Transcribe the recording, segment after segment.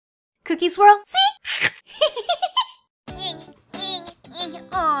Cookie Swirl, see?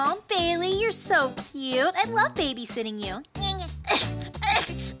 Aw, Bailey, you're so cute. I love babysitting you.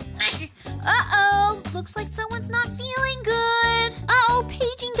 Uh-oh, looks like someone's not feeling good. Uh-oh,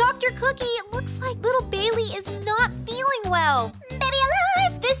 paging Dr. Cookie. It looks like little Bailey is not feeling well. Baby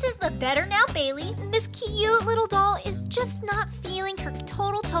alive! This is the Better Now Bailey. This cute little doll is just not feeling her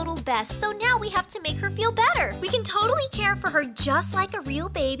total best. So now we have to make her feel better. We can totally care for her just like a real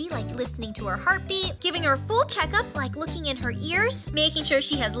baby, like listening to her heartbeat, giving her a full checkup, like looking in her ears, making sure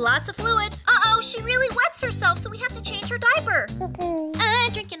she has lots of fluids. Uh-oh, she really wets herself, so we have to change her diaper.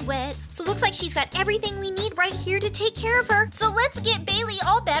 Drinking wet. So looks like she's got everything we need right here to take care of her. So let's get Bailey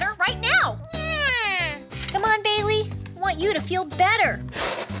all better right now. Come on, Bailey. I want you to feel better.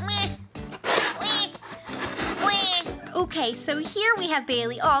 Okay, so here we have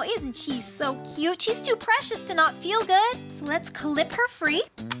Bailey. Oh, isn't she so cute? She's too precious to not feel good. So let's clip her free.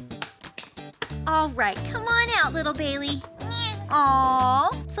 All right, come on out, little Bailey.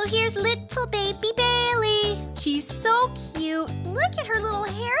 Aww. So here's little baby Bailey. She's so cute. Look at her little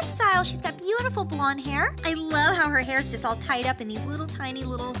hairstyle. She's got beautiful blonde hair. I love how her hair's just all tied up in these little tiny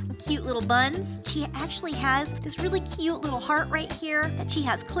little cute little buns. She actually has this really cute little heart right here that she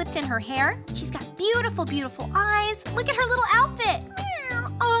has clipped in her hair. She's got beautiful eyes. Look at her little outfit.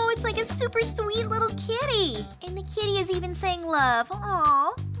 Oh, it's like a super sweet little kitty. And the kitty is even saying love.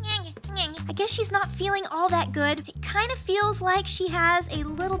 Aww. I guess she's not feeling all that good. It kind of feels like she has a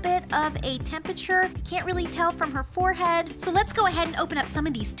little bit of a temperature. Can't really tell from her forehead. So let's go ahead and open up some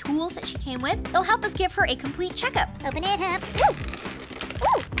of these tools that she came with. They'll help us give her a complete checkup. Open it up.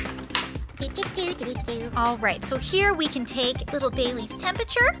 Woo! All right, so here we can take little Bailey's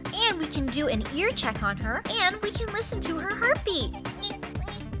temperature, and we can do an ear check on her, and we can listen to her heartbeat.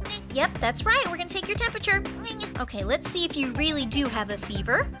 Yep, that's right. We're gonna take your temperature. Okay, let's see if you really do have a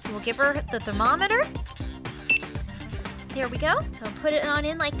fever. So we'll give her the thermometer. There we go. So put it on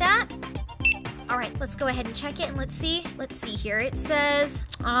in like that. All right, let's go ahead and check it and let's see. Let's see here. It says,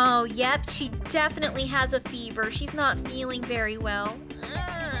 oh, yep, she definitely has a fever. She's not feeling very well.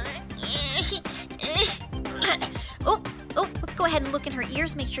 Oh, let's go ahead and look in her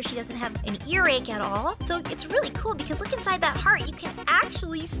ears, make sure she doesn't have an earache at all. So it's really cool because look inside that heart, you can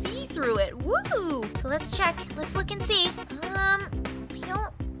actually see through it. Woo! So let's check, let's look and see. We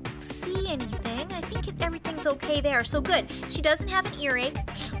don't see anything. I think everything's okay there, so good. She doesn't have an earache.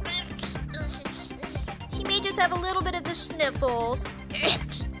 She may just have a little bit of the sniffles.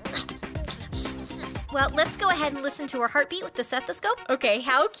 Well, let's go ahead and listen to her heartbeat with the stethoscope. Okay,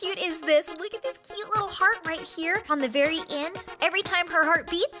 how cute is this? Look at this cute little heart right here on the very end. Every time her heart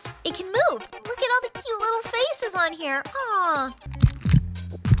beats, it can move. Look at all the cute little faces on here. Aww.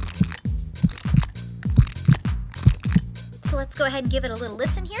 So let's go ahead and give it a little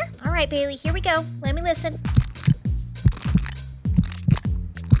listen here. All right, Bailey, here we go. Let me listen.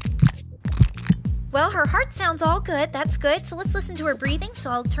 Well, her heart sounds all good. That's good. So let's listen to her breathing. So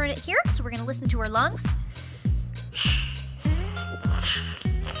I'll turn it here. So we're going to listen to her lungs.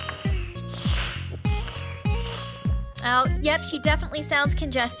 Oh, yep, she definitely sounds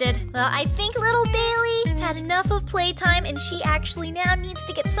congested. Well, I think little Bailey had enough of playtime and she actually now needs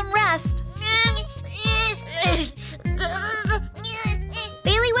to get some rest.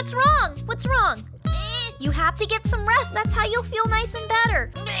 Bailey, what's wrong? What's wrong? You have to get some rest. That's how you'll feel nice and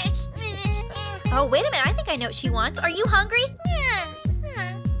better. Oh, wait a minute. I think I know what she wants. Are you hungry?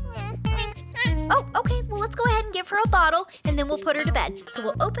 Oh, okay. Well, let's go ahead and give her a bottle, and then we'll put her to bed. So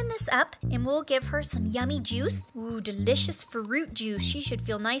we'll open this up, and we'll give her some yummy juice. Ooh, delicious fruit juice. She should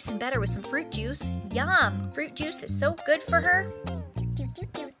feel nice and better with some fruit juice. Yum. Fruit juice is so good for her.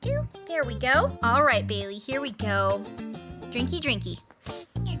 There we go. All right, Bailey. Here we go. Drinky, drinky.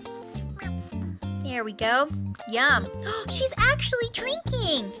 There we go. Yum. She's actually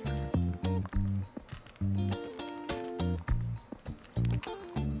drinking.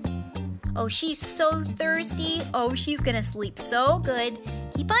 Oh, she's so thirsty. Oh, she's gonna sleep so good.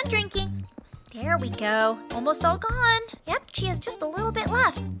 Keep on drinking. There we go. Almost all gone. Yep, she has just a little bit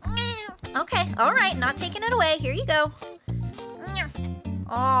left. Okay, all right, not taking it away. Here you go.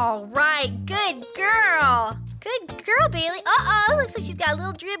 All right, good girl. Good girl, Bailey. Uh-oh, looks like she's got a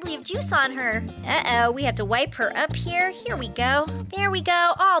little dribbly of juice on her. Uh-oh, we have to wipe her up here. Here we go. There we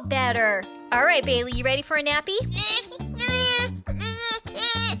go, all better. All right, Bailey, you ready for a nappy?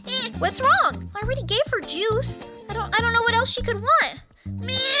 What's wrong? I already gave her juice. I don't know what else she could want.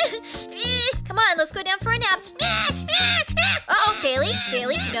 Come on, let's go down for a nap. Uh-oh, Bailey,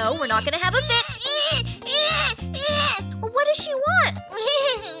 no, we're not gonna have a fit. Well, what does she want?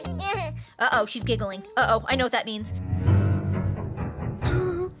 Uh-oh, she's giggling. Uh-oh, I know what that means.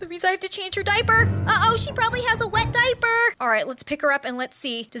 The means I have to change her diaper. Uh-oh, she probably has a wet diaper. All right, let's pick her up and let's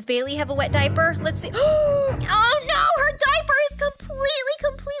see. Does Bailey have a wet diaper? Let's see. Oh no, her diaper is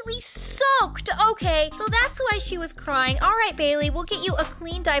completely soaked. Okay, so that's why she was crying. All right, Bailey, we'll get you a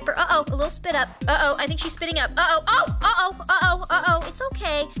clean diaper. Uh-oh, a little spit up. Uh-oh, I think she's spitting up. Uh-oh, it's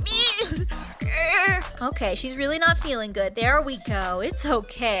okay. Okay, she's really not feeling good. There we go. It's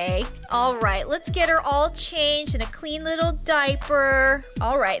okay. All right, let's get her all changed in a clean little diaper.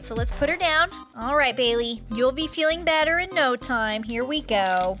 All right, so let's put her down. All right, Bailey, you'll be feeling better in no time. Here we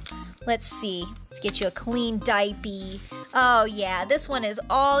go. Let's see. Let's get you a clean diaper. Oh, yeah, this one is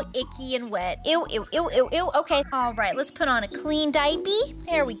all icky and wet. Ew. Okay, all right, let's put on a clean diaper.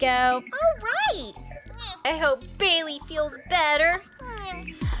 There we go. All right. I hope Bailey feels better.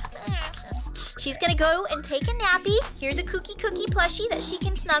 She's gonna go and take a nappy. Here's a cookie plushie that she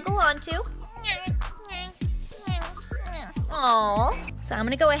can snuggle onto. Aww. So I'm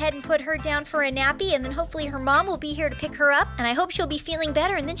gonna go ahead and put her down for a nappy, and then hopefully her mom will be here to pick her up, and I hope she'll be feeling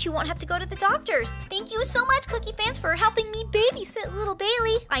better, and then she won't have to go to the doctors. Thank you so much, Cookie fans, for helping me babysit little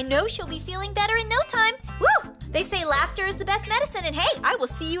Bailey. I know she'll be feeling better in no time. Woo! They say laughter is the best medicine, and hey, I will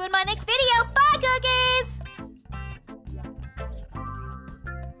see you in my next video. Bye, Cookies!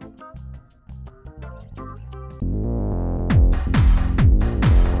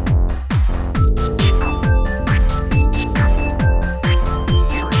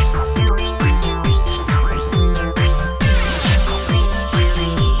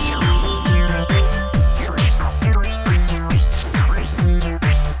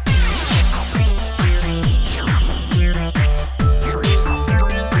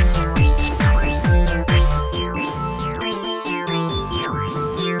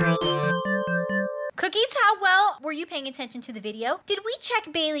 Were you paying attention to the video? Did we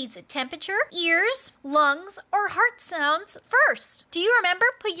check Bailey's temperature, ears, lungs, or heart sounds first? Do you remember?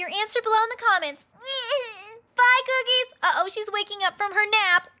 Put your answer below in the comments. Bye, Cookies! Uh-oh, she's waking up from her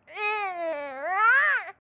nap.